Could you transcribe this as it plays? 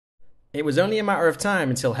It was only a matter of time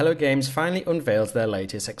until Hello Games finally unveiled their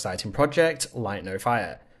latest exciting project, Light No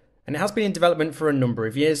Fire. And it has been in development for a number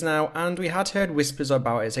of years now, and we had heard whispers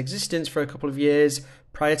about its existence for a couple of years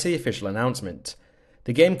prior to the official announcement.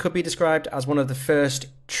 The game could be described as one of the first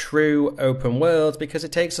true open worlds because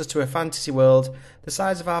it takes us to a fantasy world the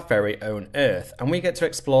size of our very own Earth, and we get to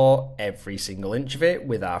explore every single inch of it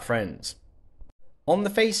with our friends. On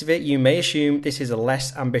the face of it, you may assume this is a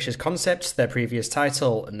less ambitious concept to their previous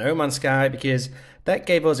title, No Man's Sky, because that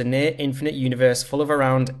gave us a near infinite universe full of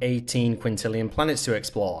around 18 quintillion planets to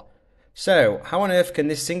explore. So, how on earth can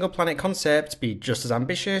this single planet concept be just as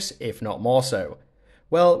ambitious, if not more so?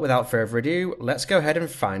 Well, without further ado, let's go ahead and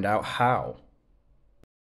find out how.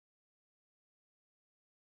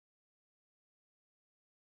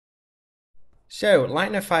 So,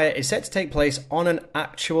 Light No Fire is set to take place on an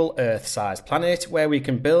actual Earth-sized planet where we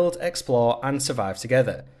can build, explore, and survive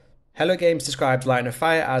together. Hello Games describes Light No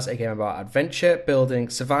Fire as a game about adventure, building,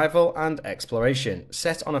 survival, and exploration.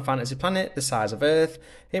 Set on a fantasy planet the size of Earth,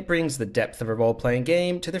 it brings the depth of a role-playing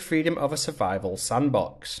game to the freedom of a survival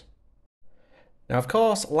sandbox. Now, of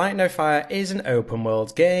course, Light No Fire is an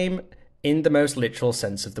open-world game in the most literal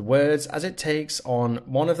sense of the words, as it takes on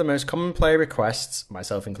one of the most common player requests,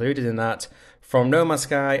 myself included in that, from No Man's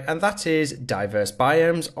Sky, and that is diverse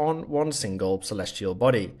biomes on one single celestial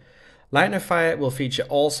body. Light No Fire will feature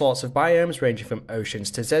all sorts of biomes ranging from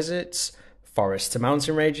oceans to deserts, forests to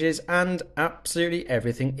mountain ranges, and absolutely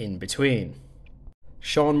everything in between.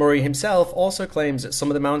 Sean Murray himself also claims that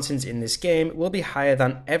some of the mountains in this game will be higher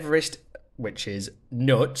than Everest, which is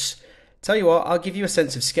nuts. Tell you what, I'll give you a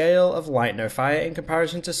sense of scale of Light No Fire in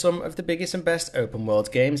comparison to some of the biggest and best open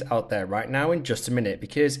world games out there right now in just a minute,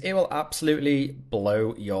 because it will absolutely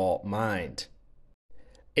blow your mind.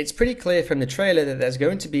 It's pretty clear from the trailer that there's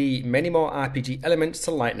going to be many more RPG elements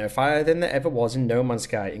to Light No Fire than there ever was in No Man's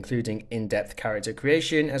Sky, including in-depth character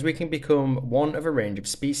creation, as we can become one of a range of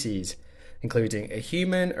species, including a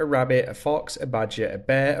human, a rabbit, a fox, a badger, a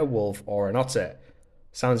bear, a wolf, or an otter.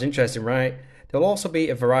 Sounds interesting, right? There'll also be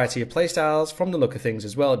a variety of playstyles from the look of things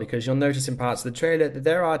as well, because you'll notice in parts of the trailer that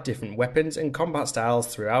there are different weapons and combat styles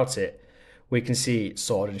throughout it. We can see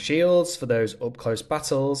sword and shields for those up-close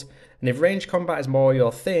battles, and if range combat is more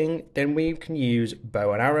your thing, then we can use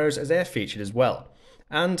bow and arrows as they're featured as well.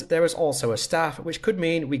 And there is also a staff, which could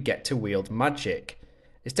mean we get to wield magic.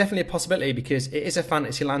 It's definitely a possibility because it is a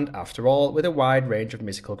fantasy land after all, with a wide range of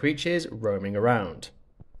mythical creatures roaming around.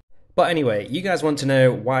 But anyway, you guys want to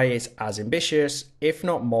know why it's as ambitious, if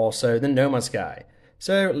not more so, than No Man's Sky.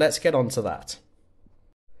 So let's get on to that.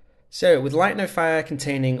 So, with Light No Fire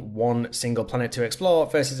containing one single planet to explore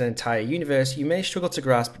versus an entire universe, you may struggle to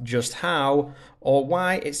grasp just how or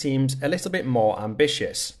why it seems a little bit more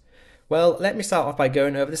ambitious. Well, let me start off by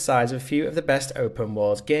going over the size of a few of the best open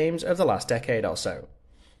world games of the last decade or so.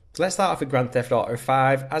 So let's start off with Grand Theft Auto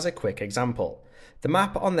 5 as a quick example. The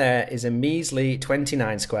map on there is a measly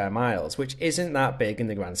 29 square miles, which isn't that big in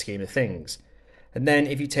the grand scheme of things. And then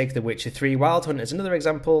if you take The Witcher 3 Wild Hunt as another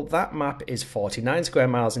example, that map is 49 square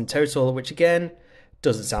miles in total, which again,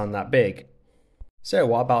 doesn't sound that big. So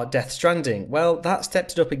what about Death Stranding? Well, that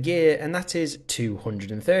stepped it up a gear, and that is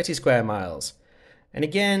 230 square miles. And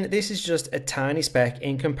again, this is just a tiny speck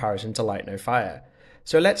in comparison to Light No Fire.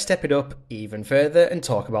 So let's step it up even further and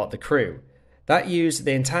talk about The Crew. That used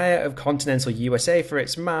the entire of continental USA for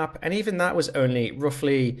its map, and even that was only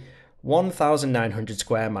roughly 1,900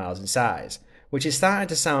 square miles in size, which is starting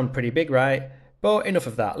to sound pretty big, right? But enough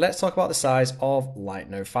of that, let's talk about the size of Light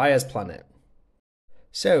No Fire's planet.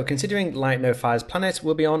 So, considering Light No Fire's planet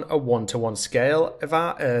will be on a 1-to-1 scale of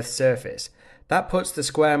our Earth's surface, that puts the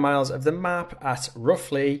square miles of the map at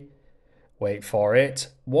roughly, wait for it,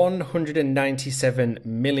 197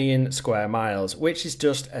 million square miles, which is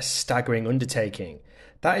just a staggering undertaking.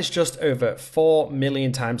 That is just over 4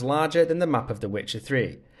 million times larger than the map of The Witcher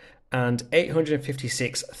 3, and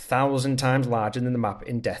 856,000 times larger than the map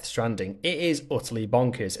in Death Stranding. It is utterly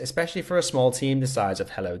bonkers, especially for a small team the size of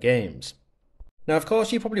Hello Games. Now, of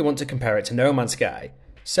course, you probably want to compare it to No Man's Sky.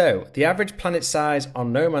 So, the average planet size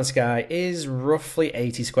on No Man's Sky is roughly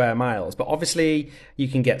 80 square miles, but obviously you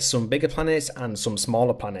can get some bigger planets and some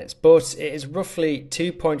smaller planets, but it is roughly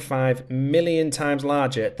 2.5 million times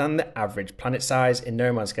larger than the average planet size in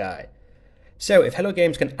No Man's Sky. So, if Hello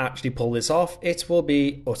Games can actually pull this off, it will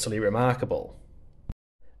be utterly remarkable.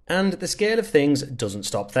 And the scale of things doesn't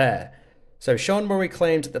stop there. So Sean Murray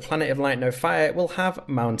claimed that the planet of Light No Fire will have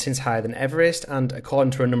mountains higher than Everest, and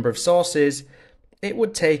according to a number of sources, it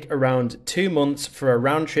would take around 2 months for a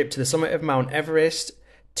round trip to the summit of Mount Everest.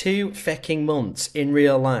 2 fecking months in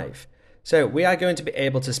real life. So we are going to be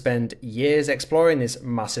able to spend years exploring this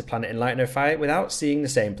massive planet in Light No Fire without seeing the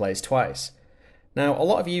same place twice. Now, a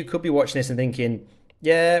lot of you could be watching this and thinking,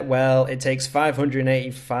 yeah, well, it takes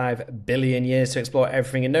 585 billion years to explore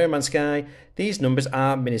everything in No Man's Sky. These numbers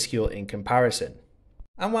are minuscule in comparison.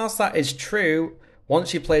 And whilst that is true,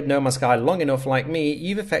 once you've played No Man's Sky long enough like me,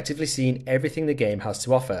 you've effectively seen everything the game has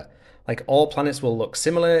to offer. Like, all planets will look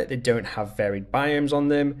similar, they don't have varied biomes on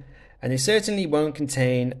them, and they certainly won't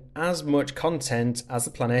contain as much content as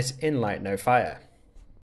the planet in Light No Fire.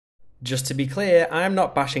 Just to be clear, I am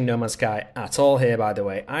not bashing No Man's Sky at all here, by the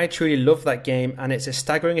way. I truly love that game and it's a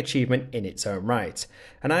staggering achievement in its own right.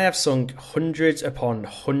 And I have sunk hundreds upon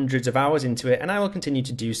hundreds of hours into it, and I will continue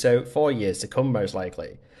to do so for years to come, most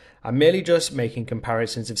likely. I'm merely just making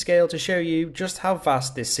comparisons of scale to show you just how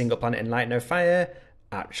vast this single planet in Light No Fire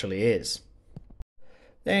actually is.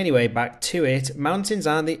 Anyway, back to it. Mountains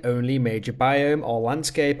aren't the only major biome or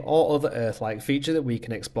landscape or other Earth-like feature that we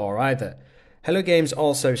can explore either. Hello Games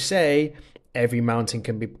also say every mountain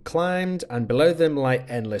can be climbed, and below them lie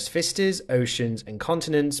endless vistas, oceans and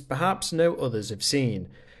continents perhaps no others have seen.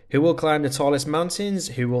 Who will climb the tallest mountains?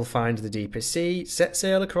 Who will find the deepest sea? Set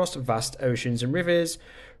sail across vast oceans and rivers?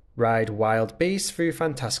 Ride wild beasts through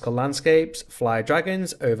fantastical landscapes? Fly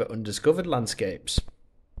dragons over undiscovered landscapes?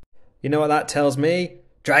 You know what that tells me?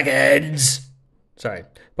 Dragons! Sorry.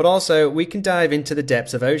 But also, we can dive into the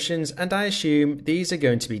depths of oceans, and I assume these are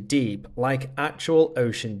going to be deep, like actual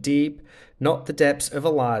ocean deep, not the depths of a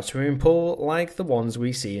large swimming pool like the ones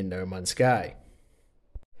we see in No Man's Sky.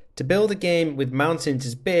 To build a game with mountains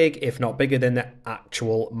as big, if not bigger than the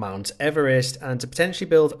actual Mount Everest, and to potentially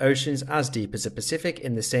build oceans as deep as the Pacific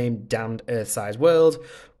in the same damned Earth-sized world,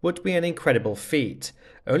 would be an incredible feat.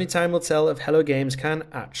 Only time will tell if Hello Games can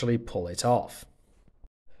actually pull it off.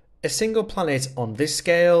 A single planet on this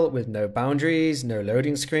scale, with no boundaries, no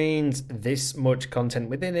loading screens, this much content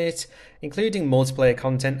within it, including multiplayer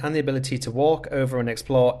content and the ability to walk over and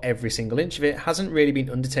explore every single inch of it, hasn't really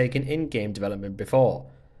been undertaken in game development before.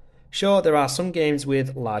 Sure, there are some games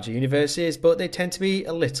with larger universes, but they tend to be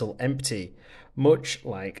a little empty, much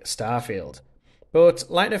like Starfield. But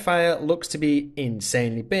Light No Fire looks to be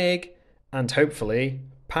insanely big, and hopefully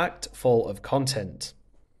packed full of content.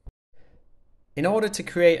 In order to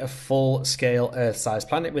create a full-scale Earth-sized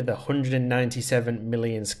planet with 197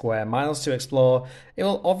 million square miles to explore, it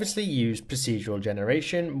will obviously use procedural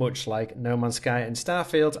generation, much like No Man's Sky and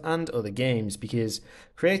Starfield and other games, because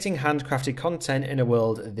creating handcrafted content in a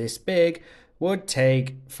world this big would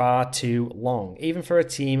take far too long, even for a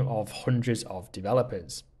team of hundreds of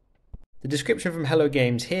developers. The description from Hello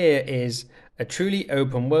Games here is a truly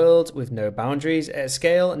open world with no boundaries at a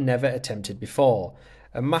scale never attempted before.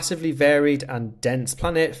 A massively varied and dense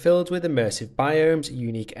planet filled with immersive biomes,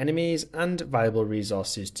 unique enemies, and valuable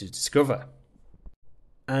resources to discover.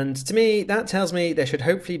 And to me, that tells me there should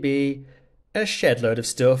hopefully be a shed load of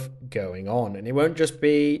stuff going on, and it won't just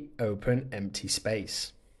be open, empty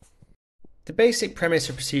space. The basic premise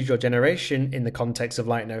of procedural generation in the context of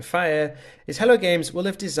Light No Fire is Hello Games will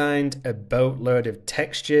have designed a boatload of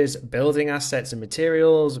textures, building assets and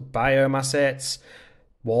materials, biome assets,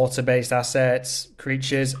 water-based assets,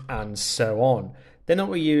 creatures, and so on. Then it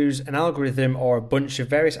will use an algorithm or a bunch of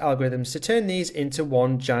various algorithms to turn these into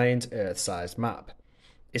one giant Earth-sized map.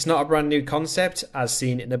 It's not a brand new concept, as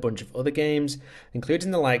seen in a bunch of other games,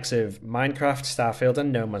 including the likes of Minecraft, Starfield,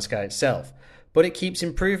 and No Man's Sky itself, but it keeps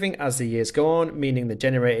improving as the years go on, meaning the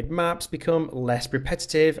generated maps become less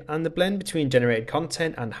repetitive, and the blend between generated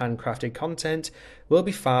content and handcrafted content will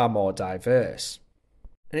be far more diverse.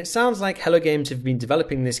 And it sounds like Hello Games have been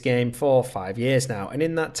developing this game for 5 years now, and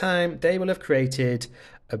in that time they will have created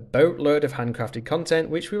a boatload of handcrafted content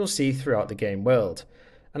which we will see throughout the game world.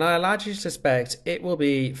 And I largely suspect it will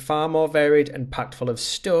be far more varied and packed full of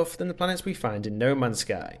stuff than the planets we find in No Man's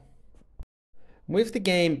Sky. With the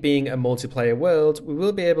game being a multiplayer world, we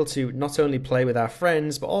will be able to not only play with our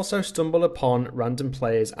friends but also stumble upon random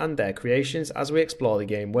players and their creations as we explore the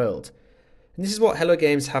game world. And this is what Hello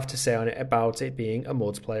Games have to say on it about it being a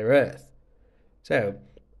multiplayer Earth. So,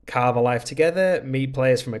 carve a life together, meet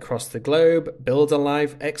players from across the globe, build a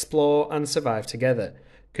life, explore and survive together,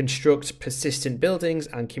 construct persistent buildings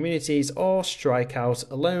and communities, or strike out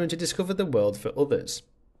alone to discover the world for others.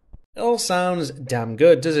 It all sounds damn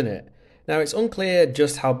good, doesn't it? Now, it's unclear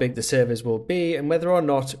just how big the servers will be and whether or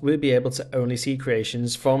not we'll be able to only see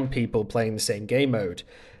creations from people playing the same game mode,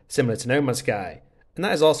 similar to No Man's Sky. And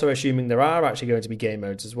that is also assuming there are actually going to be game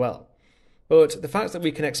modes as well. But the fact that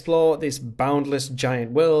we can explore this boundless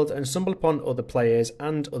giant world and stumble upon other players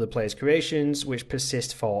and other players' creations which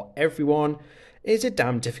persist for everyone is a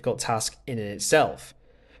damn difficult task in and itself.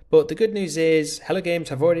 But the good news is, Hello Games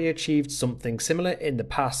have already achieved something similar in the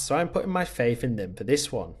past, so I'm putting my faith in them for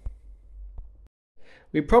this one.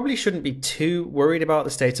 We probably shouldn't be too worried about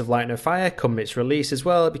the state of Light No Fire come its release as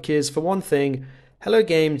well, because for one thing, Hello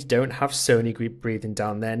Games don't have Sony breathing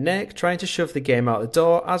down their neck trying to shove the game out the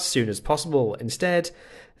door as soon as possible. Instead,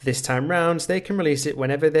 this time round, they can release it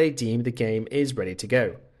whenever they deem the game is ready to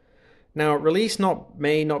go. Now, release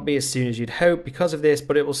may not be as soon as you'd hope because of this,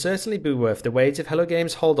 but it will certainly be worth the wait if Hello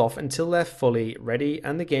Games hold off until they're fully ready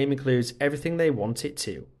and the game includes everything they want it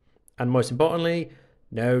to. And most importantly,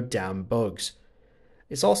 no damn bugs.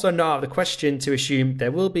 It's also not out of the question to assume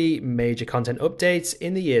there will be major content updates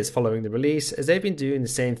in the years following the release, as they've been doing the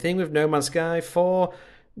same thing with No Man's Sky for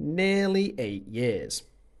nearly 8 years.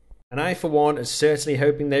 And I, for one, am certainly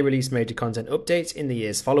hoping they release major content updates in the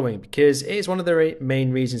years following, because it is one of the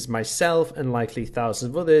main reasons myself and likely thousands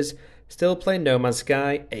of others still play No Man's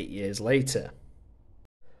Sky 8 years later.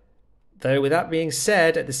 Though with that being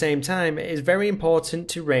said, at the same time, it is very important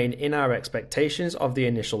to rein in our expectations of the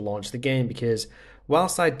initial launch of the game, because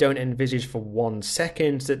whilst I don't envisage for 1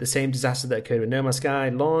 second that the same disaster that occurred with No Man's Sky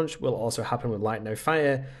launch will also happen with Light No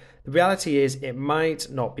Fire, the reality is it might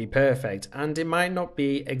not be perfect, and it might not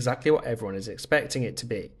be exactly what everyone is expecting it to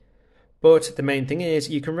be. But the main thing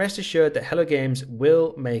is, you can rest assured that Hello Games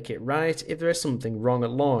will make it right if there is something wrong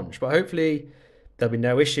at launch, but hopefully there'll be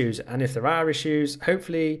no issues, and if there are issues,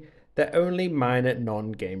 hopefully they're only minor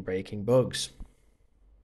non-game breaking bugs.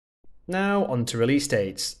 Now on to release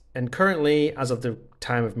dates, and currently, as of the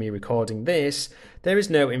time of me recording this, there is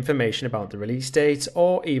no information about the release date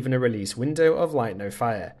or even a release window of Light No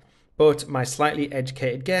Fire. But my slightly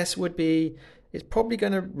educated guess would be it's probably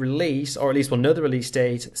going to release, or at least we'll know the release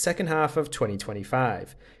date, the second half of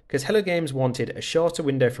 2025, because Hello Games wanted a shorter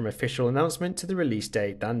window from official announcement to the release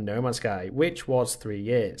date than No Man's Sky, which was 3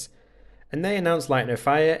 years. And they announced Light No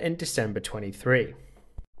Fire in December 23.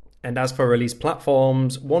 And as for release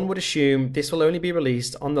platforms, one would assume this will only be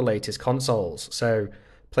released on the latest consoles, so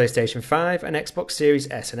PlayStation 5 and Xbox Series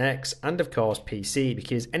S and X, and of course PC,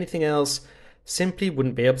 because anything else simply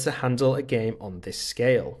wouldn't be able to handle a game on this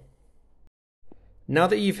scale. Now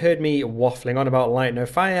that you've heard me waffling on about Light No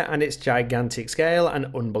Fire and its gigantic scale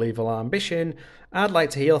and unbelievable ambition, I'd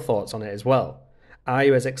like to hear your thoughts on it as well. Are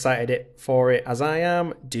you as excited for it as I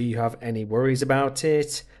am? Do you have any worries about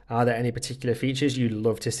it? Are there any particular features you'd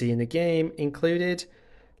love to see in the game included?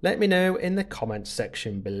 Let me know in the comments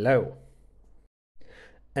section below.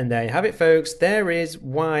 And there you have it, folks. There is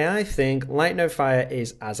why I think Light No Fire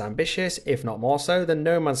is as ambitious, if not more so, than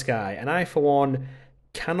No Man's Sky, and I, for one,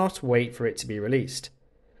 cannot wait for it to be released.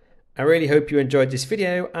 I really hope you enjoyed this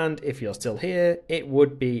video, and if you're still here, it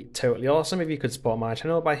would be totally awesome if you could support my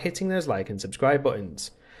channel by hitting those like and subscribe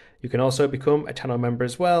buttons. You can also become a channel member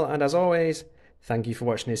as well, and as always, thank you for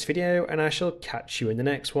watching this video, and I shall catch you in the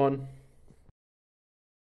next one.